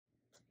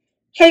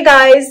Hey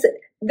guys,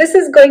 this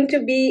is going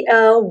to be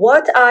a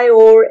what I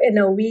wore in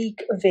a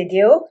week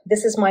video.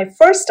 This is my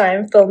first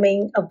time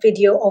filming a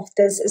video of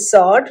this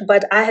sort,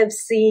 but I have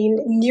seen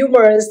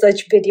numerous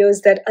such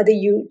videos that other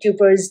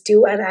YouTubers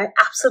do, and I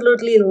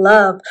absolutely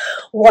love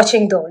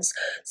watching those.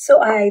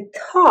 So I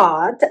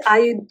thought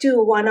I'd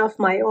do one of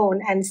my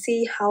own and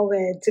see how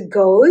it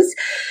goes.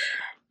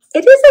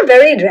 It is a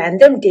very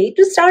random day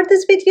to start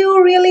this video,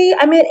 really.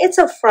 I mean, it's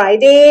a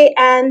Friday,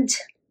 and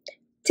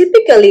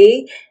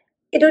typically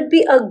it would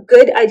be a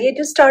good idea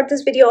to start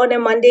this video on a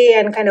Monday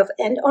and kind of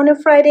end on a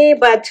Friday,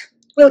 but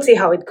we'll see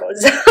how it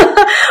goes.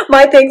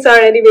 My things are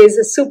anyways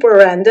super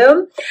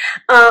random.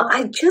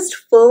 I just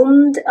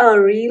filmed a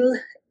reel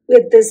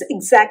with this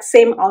exact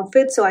same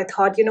outfit, so I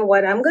thought, you know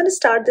what, I'm going to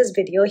start this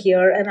video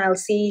here and I'll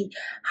see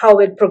how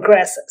it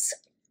progresses.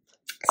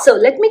 So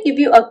let me give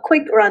you a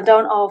quick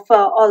rundown of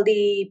all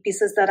the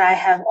pieces that I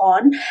have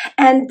on.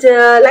 And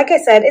like I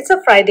said, it's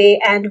a Friday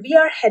and we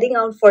are heading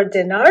out for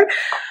dinner.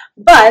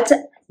 But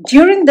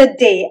during the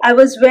day, I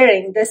was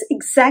wearing this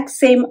exact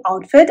same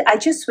outfit. I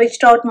just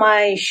switched out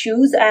my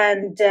shoes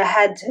and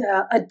had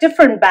a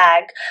different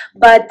bag.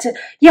 But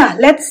yeah,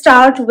 let's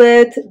start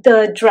with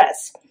the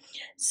dress.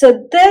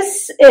 So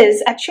this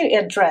is actually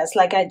a dress,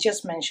 like I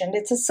just mentioned.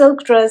 It's a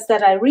silk dress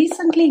that I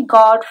recently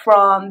got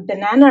from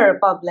Banana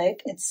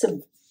Republic. It's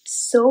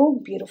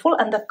so beautiful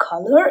and the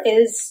color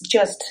is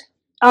just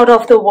out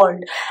of the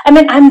world. I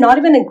mean, I'm not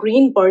even a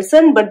green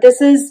person, but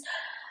this is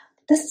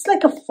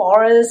like a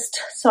forest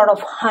sort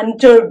of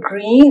hunter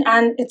green,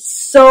 and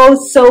it's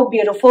so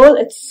beautiful.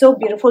 It's so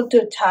beautiful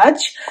to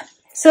touch.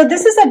 So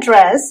this is a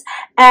dress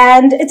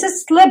and it's a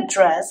slip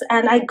dress,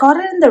 and I got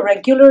it in the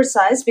regular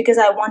size because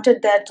I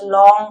wanted that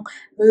long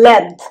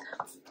length.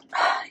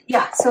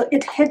 Yeah, so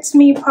it hits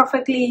me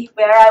perfectly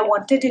where I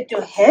wanted it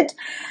to hit.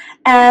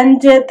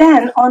 And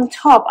then on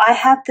top, I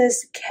have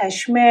this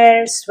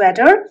cashmere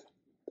sweater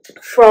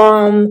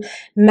from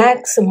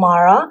Max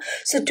Mara.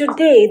 So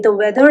today the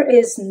weather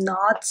is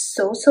not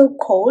so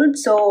cold,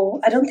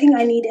 so I don't think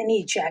I need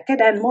any jacket,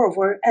 and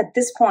moreover at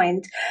this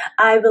point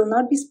I will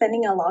not be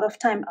spending a lot of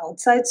time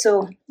outside,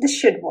 so this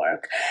should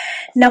work.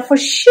 Now for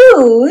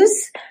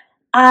shoes,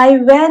 I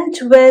went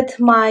with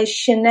my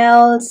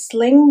Chanel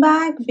sling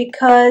bag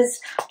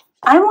because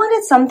I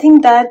wanted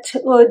something that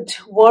would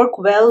work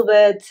well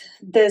with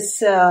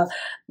this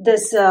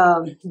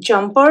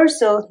jumper,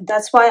 so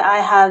that's why I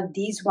have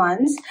these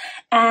ones.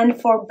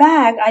 And for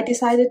bag, I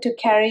decided to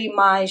carry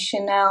my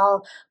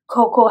Chanel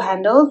Coco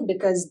handle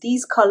because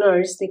these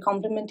colors, they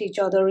complement each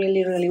other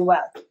really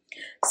well.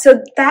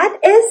 So that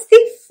is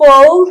the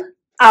full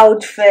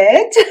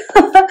outfit.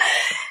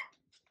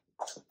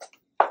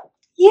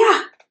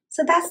 Yeah,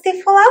 so that's the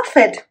full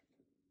outfit.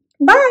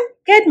 Bye.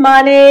 Good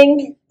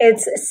morning.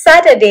 It's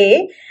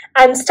Saturday.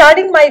 I'm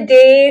starting my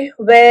day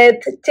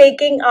with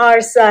taking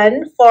our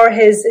son for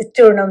his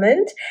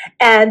tournament,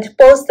 and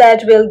post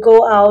that we'll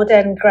go out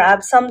and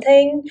grab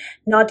something.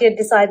 Not yet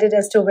decided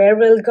as to where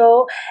we'll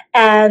go.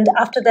 And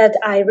after that,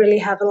 I really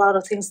have a lot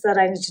of things that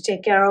I need to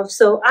take care of.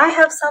 So I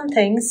have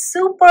something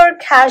super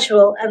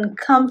casual and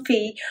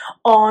comfy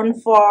on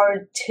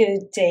for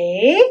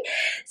today.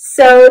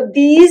 So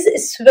these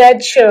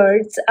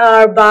sweatshirts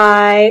are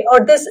by,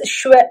 or this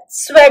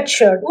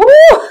sweatshirt.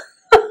 Ooh!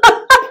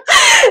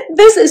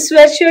 This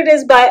sweatshirt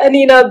is by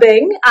Anina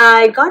Bing.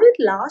 I got it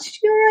last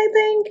year, I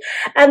think.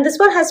 And this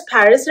one has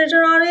Paris written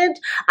on it.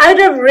 I'd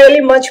have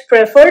really much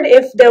preferred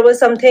if there was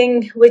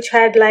something which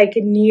had like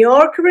New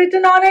York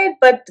written on it,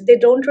 but they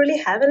don't really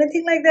have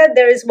anything like that.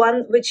 There is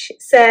one which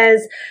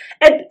says,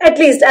 at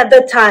least at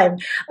the time,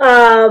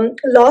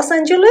 Los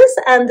Angeles,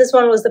 and this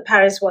one was the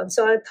Paris one.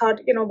 So I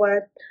thought, you know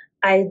what?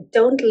 I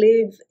don't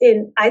live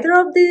in either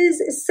of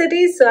these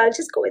cities, so I'll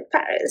just go with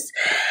Paris.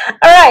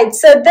 All right,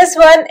 so this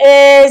one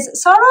is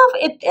sort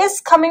of, it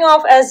is coming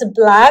off as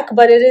black,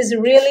 but it is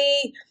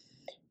really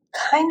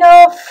kind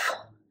of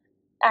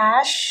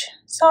ash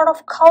sort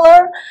of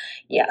color.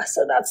 Yeah,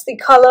 so that's the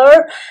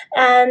color,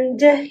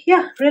 and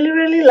yeah,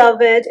 really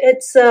love it.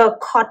 It's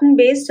cotton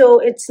based, so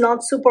it's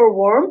not super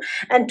warm,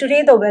 and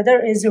today the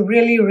weather is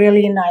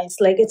really nice.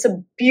 Like, it's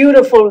a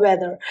beautiful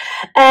weather.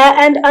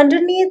 And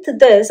underneath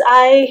this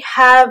I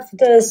have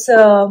this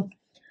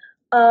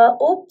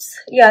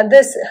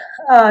this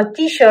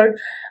t-shirt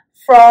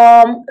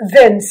from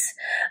Vince.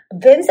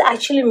 Vince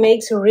actually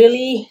makes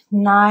really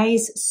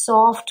nice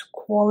soft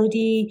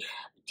quality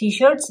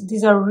t-shirts.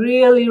 These are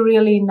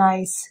really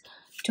nice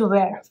to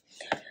wear.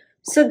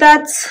 So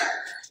that's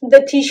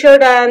the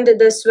t-shirt and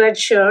the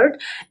sweatshirt.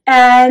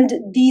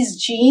 And these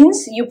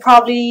jeans, you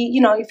probably,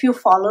 you know, if you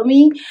follow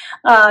me,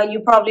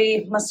 you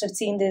probably must have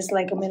seen this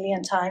like a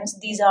million times.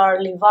 These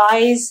are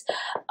Levi's,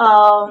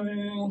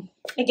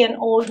 again,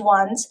 old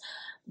ones,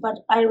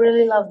 but I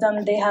really love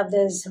them. They have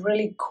this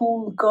really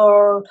cool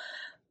girl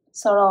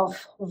sort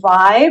of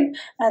vibe,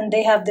 and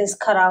they have this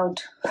cut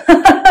out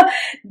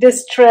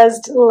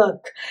distressed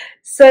look.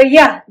 So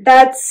yeah,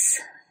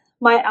 that's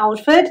my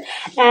outfit,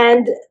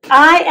 and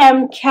I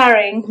am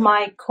carrying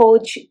my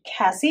Coach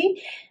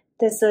Cassie.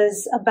 This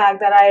is a bag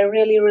that I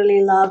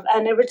really love,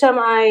 and every time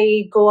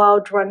I go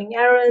out running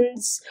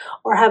errands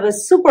or have a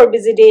super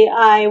busy day,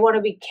 I want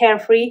to be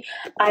carefree,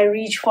 I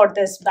reach for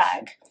this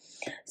bag.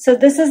 So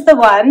this is the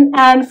one.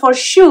 And for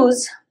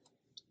shoes,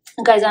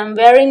 guys, I'm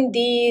wearing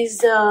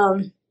these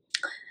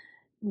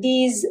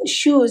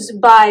shoes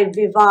by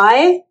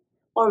Vivae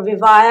or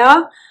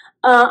Vivaya.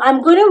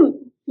 I'm going to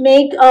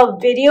make a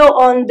video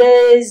on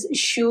these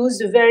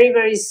shoes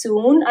very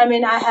soon. I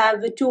mean, I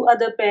have 2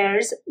 other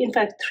pairs, in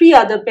fact 3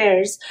 other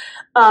pairs,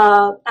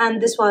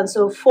 and this one,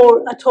 so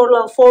a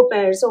total of 4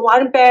 pairs. So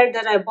 1 pair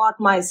that I bought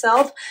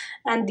myself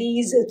and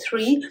these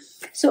 3.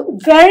 So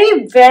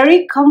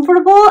very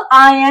comfortable.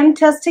 I am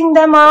testing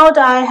them out.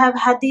 I have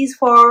had these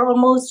for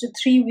almost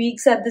 3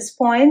 weeks at this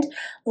point.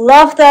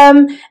 Love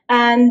them.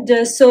 And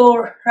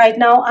so right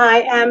now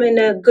I am in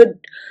a good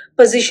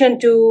position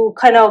to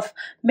kind of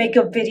make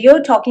a video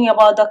talking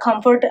about the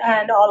comfort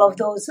and all of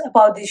those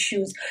about these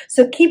shoes.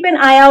 So keep an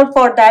eye out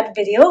for that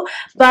video.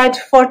 But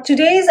for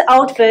today's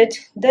outfit,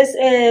 this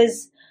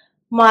is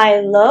my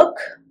look.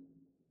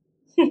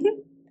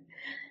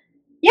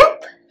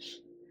 Yep,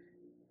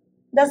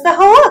 that's the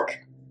whole look.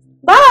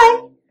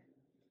 Bye.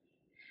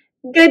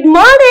 Good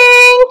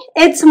morning.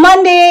 It's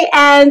Monday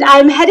and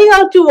I'm heading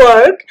out to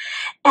work,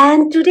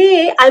 and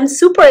today I'm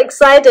super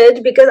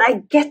excited because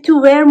I get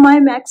to wear my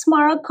Max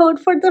Mara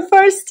coat for the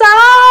first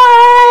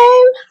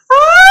time.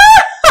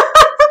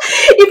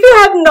 If you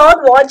have not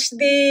watched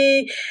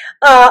the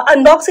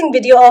unboxing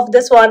video of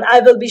this one, I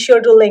will be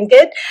sure to link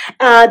it.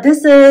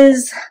 This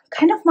is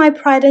kind of my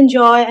pride and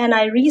joy, and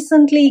I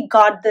recently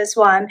got this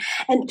one,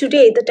 and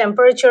today the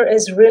temperature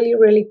is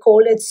really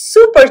cold. It's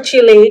super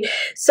chilly.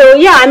 So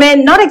yeah, I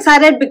mean, not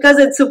excited because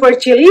it's super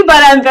chilly,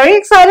 but I'm very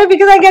excited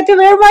because I get to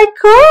wear my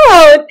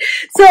coat.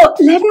 So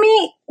let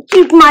me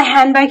keep my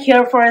handbag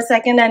here for a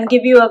second and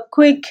give you a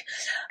quick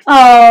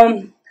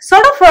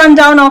sort of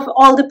rundown of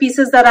all the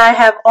pieces that I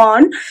have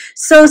on.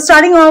 So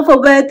starting off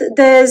with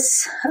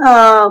this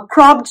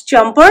cropped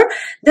jumper.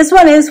 This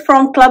one is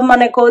from Club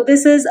Monaco.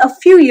 This is a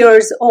few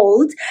years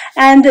old,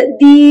 and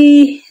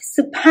the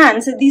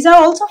pants, these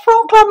are also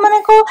from Club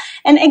Monaco,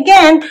 and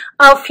again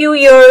a few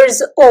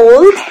years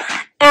old.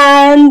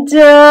 And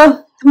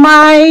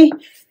my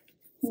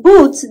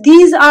boots,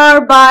 these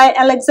are by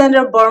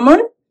Alexander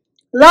Berman.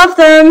 Love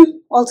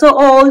them, also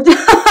old.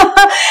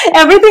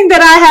 Everything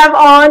that I have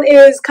on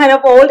is kind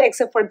of old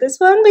except for this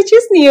one, which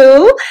is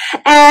new.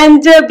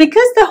 And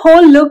because the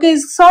whole look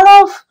is sort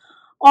of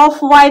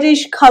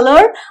off-whitish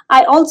color,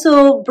 I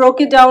also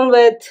broke it down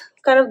with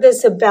kind of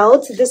this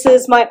belt. This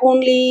is my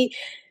only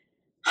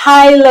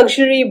high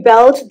luxury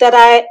belt that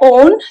I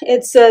own.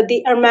 It's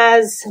the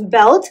Hermes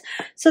belt.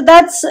 So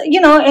that's, you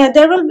know,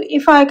 there will,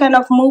 if I kind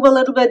of move a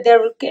little bit,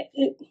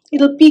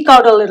 it'll peek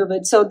out a little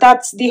bit. So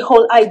that's the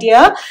whole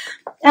idea.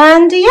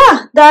 And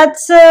yeah,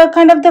 that's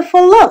kind of the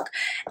full look.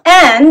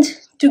 And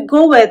to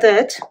go with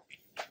it,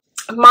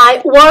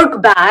 my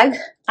work bag,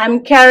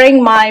 I'm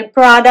carrying my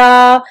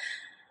Prada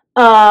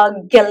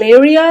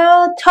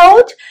Galleria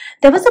tote.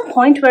 There was a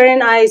point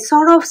wherein I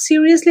sort of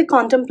seriously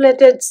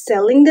contemplated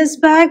selling this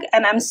bag,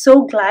 and I'm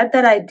so glad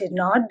that I did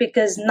not,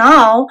 because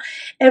now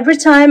every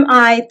time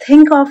I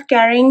think of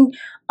carrying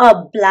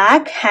a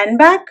black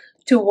handbag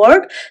to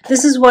work,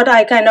 this is what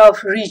I kind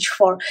of reach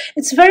for.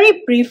 It's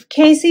very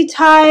briefcasey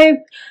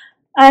type,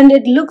 and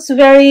it looks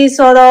very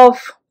sort of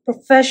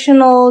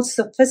professional,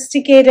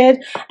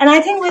 sophisticated, and I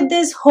think with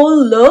this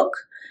whole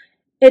look,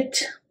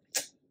 it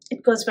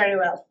goes very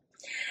well.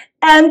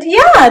 And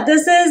yeah,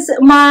 this is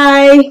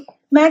my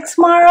Max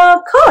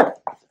Mara coat.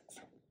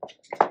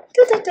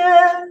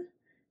 Da-da-da,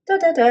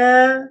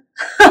 da-da-da.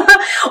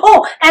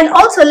 Oh, and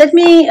also let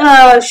me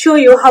show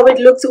you how it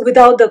looks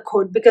without the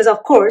coat, because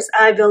of course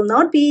I will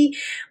not be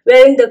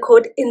wearing the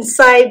coat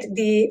inside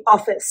the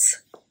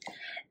office.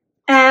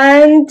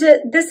 And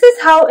this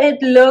is how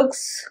it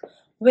looks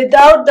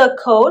without the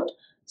coat.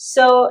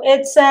 So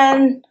it's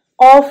an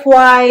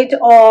off-white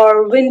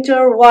or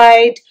winter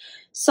white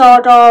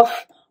sort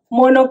of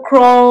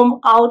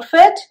monochrome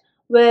outfit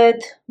with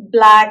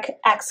black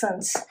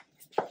accents.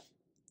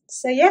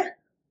 So yeah,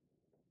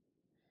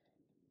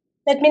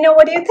 let me know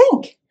what you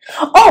think.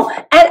 Oh,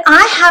 and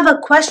I have a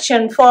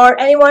question for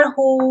anyone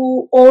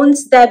who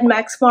owns that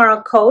Max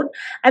Mara coat.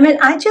 I mean,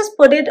 I just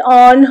put it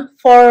on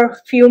for a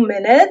few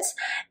minutes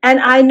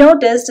and I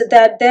noticed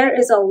that there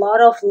is a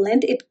lot of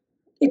lint.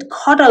 It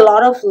caught a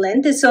lot of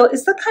lint. So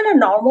is that kind of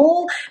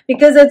normal?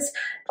 Because it's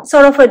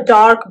sort of a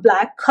dark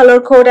black color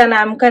coat and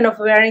I'm kind of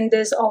wearing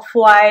this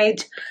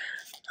off-white.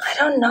 I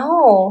don't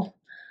know.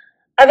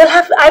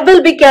 I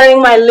will be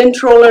carrying my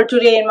lint roller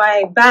today in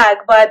my bag,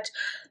 but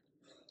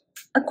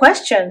a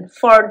question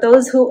for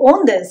those who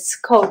own this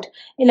coat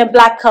in a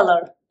black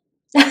color.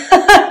 All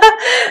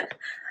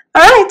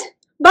right,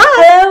 bye.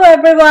 Hello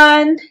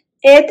everyone.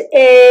 It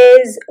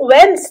is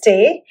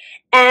Wednesday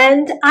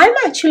And I'm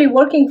actually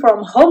working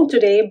from home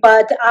today,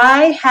 but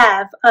I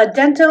have a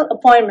dental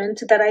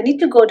appointment that I need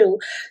to go to.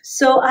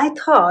 So I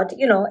thought,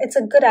 it's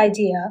a good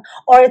idea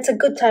or it's a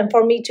good time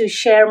for me to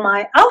share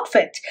my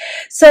outfit.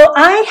 So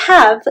I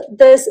have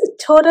this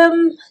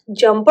totem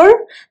jumper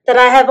that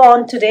I have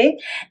on today,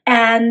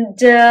 and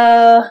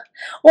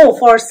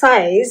for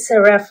size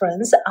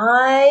reference,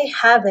 I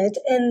have it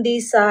in the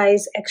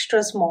size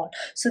extra small.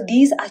 So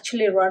these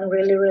actually run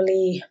really,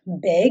 really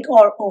big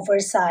or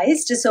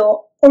oversized.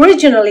 So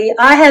originally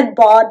I had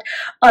bought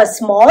a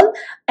small,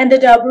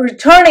 ended up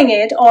returning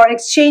it or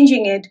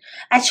exchanging it,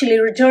 actually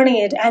returning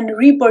it and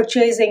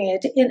repurchasing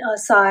it in a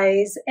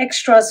size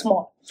extra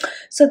small.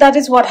 So that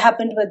is what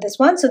happened with this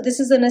one. So this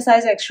is in a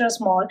size extra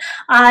small.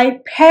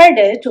 I paired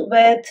it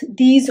with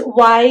these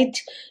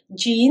white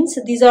jeans.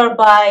 These are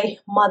by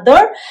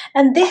Mother,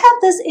 and they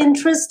have this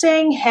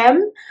interesting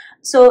hem.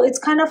 So it's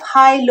kind of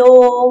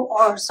high-low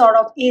or sort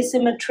of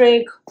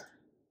asymmetric.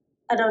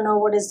 I don't know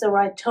what is the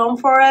right term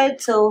for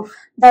it. So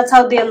that's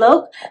how they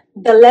look.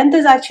 The length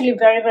is actually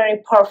very,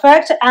 very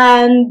perfect,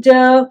 and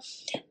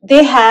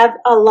they have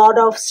a lot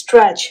of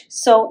stretch.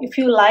 So if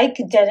you like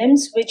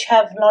denims which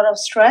have a lot of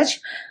stretch,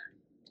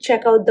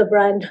 check out the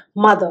brand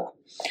Mother.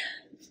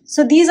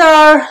 So these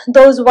are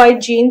those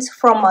white jeans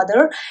from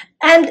Mother,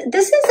 and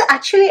this is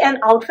actually an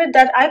outfit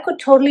that I could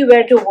totally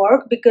wear to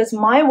work because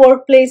my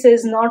workplace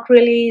is not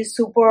really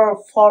super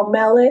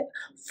formal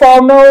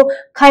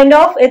kind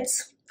of.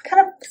 It's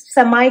kind of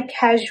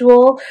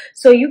semi-casual,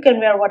 so you can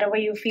wear whatever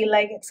you feel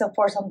like, except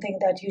for something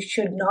that you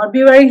should not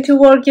be wearing to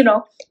work.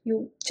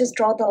 You just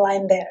draw the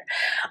line there.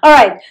 All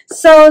right,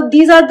 so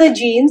these are the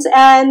jeans,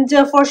 and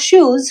for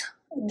shoes,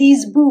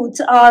 these boots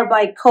are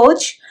by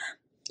Coach.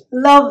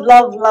 Love,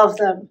 love, love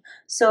them.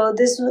 So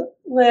this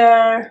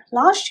were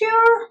last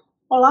year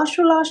or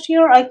last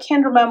year, I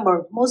can't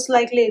remember. Most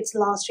likely it's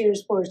last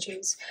year's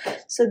purchase.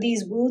 So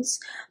these boots,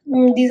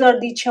 these are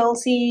the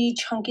Chelsea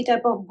chunky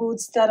type of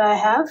boots that I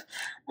have.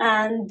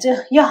 And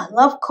yeah,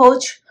 love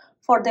Coach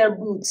for their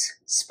boots,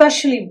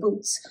 especially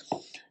boots.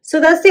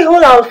 So that's the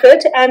whole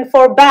outfit. And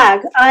for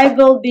bag, I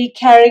will be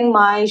carrying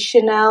my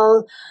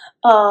Chanel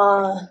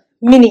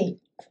Mini.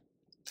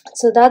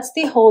 So that's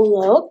the whole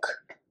look.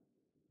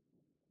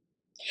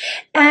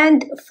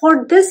 And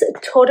for this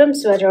totem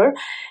sweater,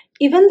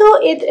 even though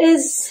it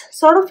is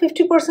sort of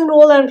 50%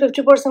 wool and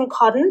 50%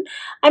 cotton,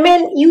 I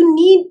mean, you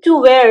need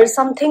to wear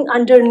something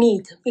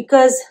underneath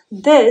because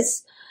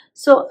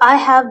so I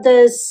have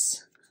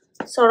this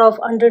sort of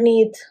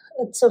underneath,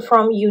 it's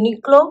from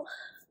Uniqlo.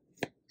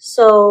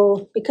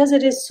 So because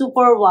it is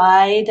super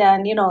wide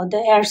and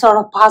the air sort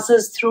of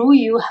passes through,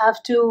 you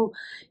have to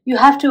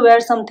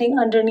wear something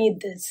underneath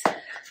this.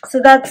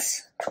 So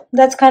that's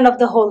kind of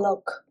the whole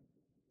look.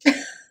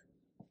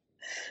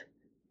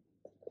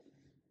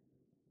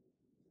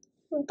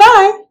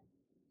 Bye.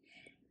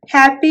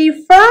 Happy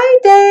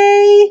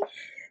Friday.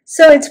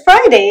 So it's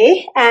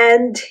Friday,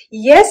 and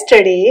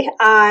yesterday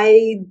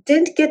I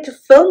didn't get to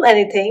film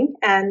anything,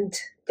 and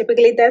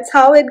typically that's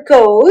how it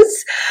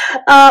goes.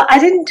 I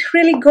didn't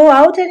really go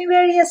out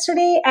anywhere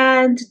yesterday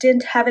and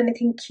didn't have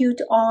anything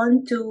cute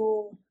on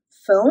to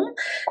film.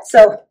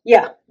 So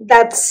yeah,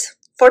 that's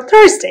for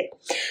Thursday.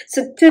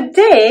 So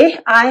today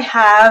I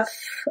have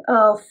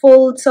a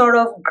full sort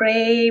of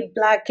gray,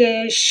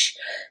 blackish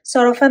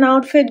sort of an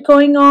outfit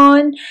going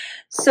on.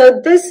 So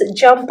this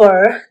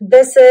jumper,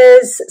 this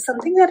is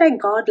something that I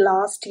got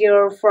last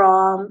year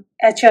from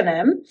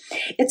H&M.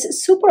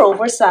 It's super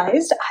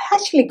oversized. I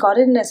actually got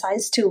it in a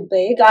size too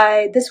big.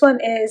 This one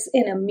is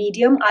in a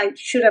medium. I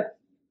should have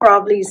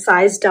probably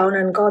sized down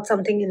and got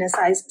something in a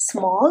size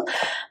small.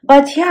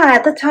 But yeah,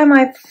 at the time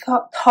I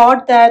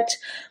thought that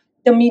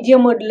the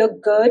medium would look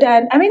good,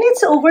 and I mean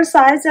it's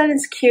oversized and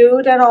it's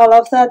cute and all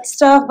of that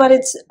stuff, but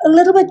it's a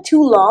little bit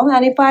too long,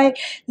 and if I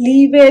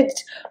leave it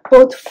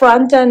both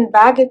front and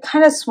back, it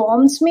kind of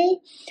swarms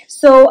me.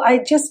 So I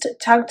just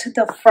tucked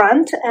the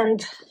front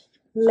and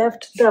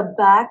left the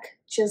back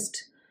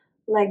just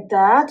like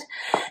that.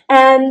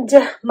 And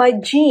my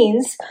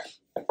jeans,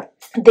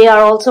 they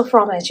are also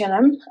from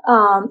H&M.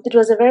 It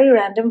was a very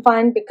random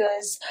find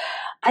because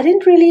I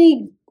didn't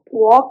really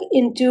walk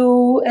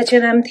into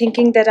H&M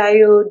thinking that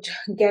I would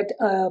get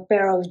a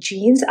pair of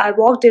jeans. I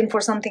walked in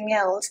for something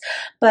else,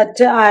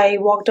 but I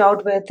walked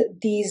out with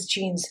these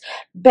jeans.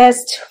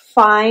 Best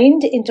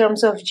find in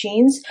terms of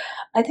jeans.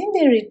 I think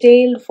they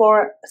retail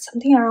for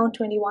something around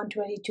 $21,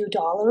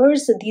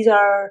 $22. These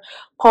are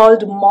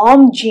called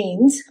mom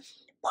jeans.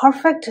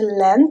 Perfect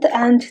length,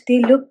 and they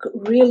look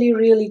really,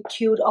 really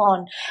cute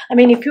on. I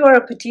mean, if you are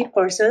a petite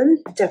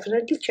person,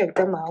 definitely check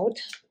them out.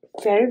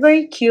 Very,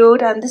 very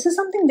cute, and this is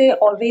something they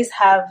always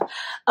have.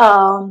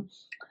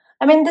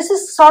 I mean, this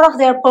is sort of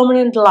their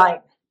permanent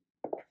line.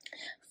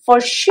 For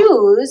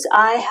shoes,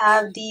 I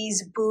have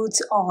these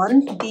boots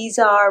on. These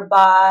are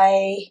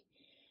by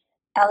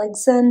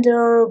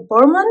Alexander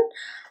Berman.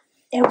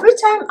 Every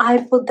time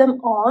I put them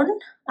on,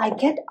 I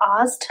get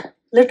asked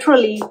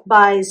literally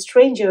by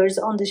strangers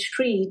on the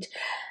street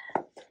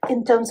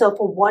in terms of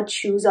what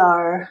shoes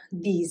are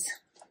these.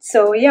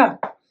 So yeah,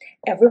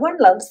 Everyone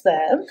loves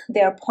them.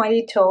 They are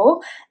pointy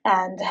toe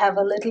and have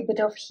a little bit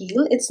of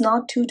heel. It's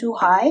not too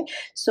high,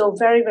 so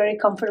very, very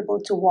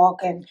comfortable to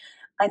walk in.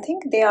 I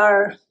think they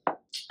are,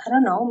 I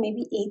don't know,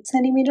 maybe 8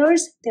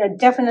 centimeters. They're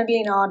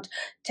definitely not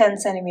 10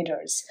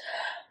 centimeters.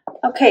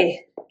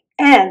 Okay,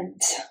 and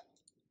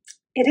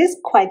it is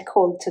quite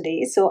cold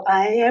today, so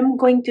I am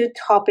going to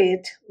top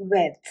it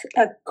with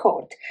a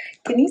coat.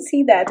 Can you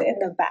see that in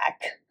the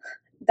back?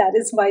 That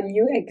is my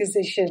new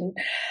acquisition.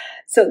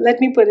 So let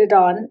me put it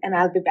on and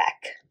I'll be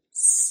back.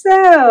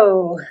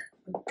 So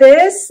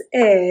this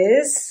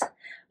is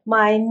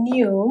my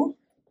new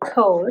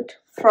coat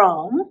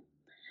from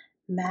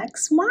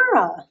Max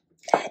Mara.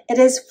 It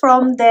is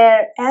from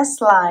their S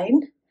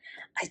line.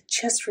 I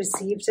just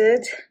received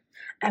it.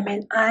 I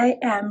mean, I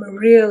am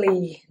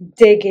really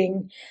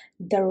digging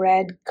the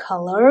red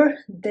color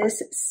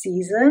this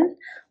season.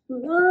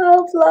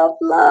 Love, love,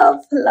 love.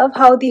 Love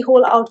how the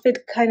whole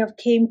outfit kind of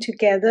came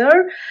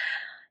together.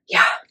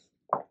 Yeah,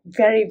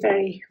 very,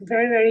 very,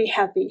 very, very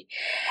happy.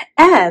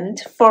 And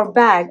for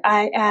bag,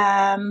 I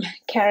am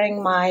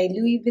carrying my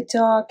Louis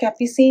Vuitton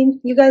Capucine.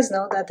 You guys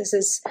know that this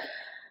is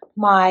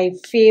my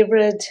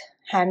favorite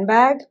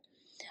handbag.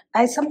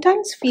 I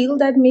sometimes feel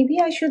that maybe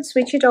I should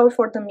switch it out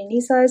for the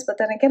mini size, but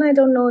then again, I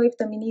don't know if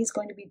the mini is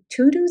going to be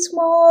too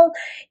small.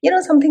 You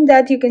know, something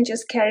that you can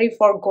just carry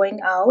for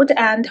going out.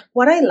 And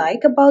what I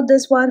like about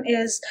this one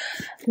is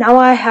now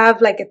I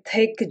have like a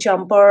thick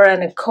jumper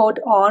and a coat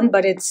on,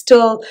 but it's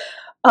still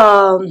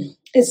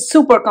is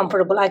super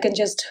comfortable. I can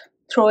just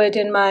throw it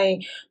in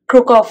my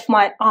crook of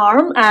my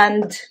arm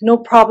and no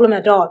problem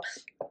at all.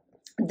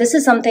 This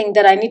is something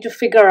that I need to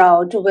figure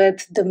out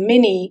with the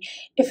mini,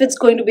 if it's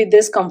going to be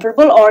this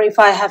comfortable or if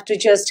I have to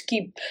just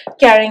keep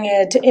carrying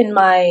it in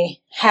my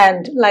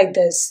hand like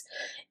this.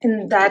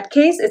 In that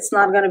case, it's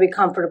not going to be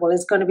comfortable.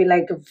 It's going to be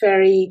like a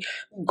very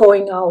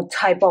going out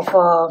type of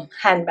a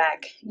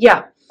handbag.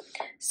 Yeah.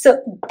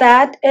 So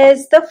that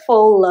is the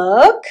full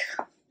look.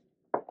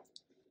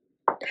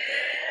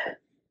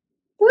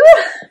 Woo,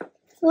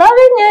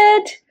 loving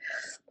it.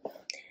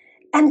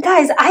 And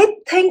guys, I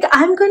think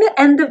I'm going to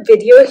end the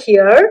video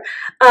here.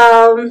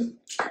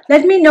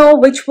 Let me know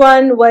which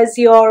one was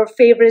your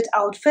favorite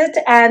outfit,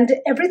 and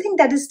everything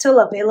that is still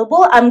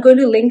available, I'm going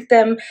to link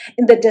them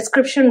in the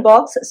description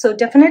box. So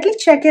definitely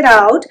check it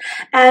out.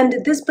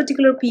 And this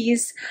particular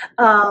piece,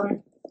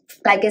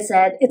 like I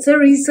said, it's a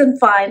recent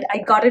find. I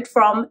got it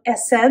from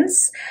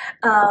Essence.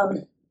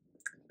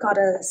 Got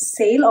a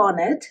sale on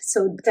it.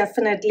 So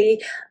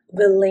definitely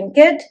will link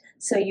it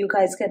so you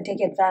guys can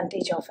take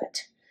advantage of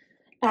it.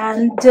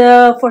 And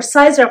for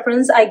size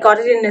reference, I got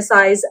it in a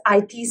size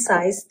IT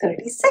size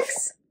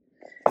 36.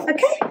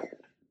 Okay,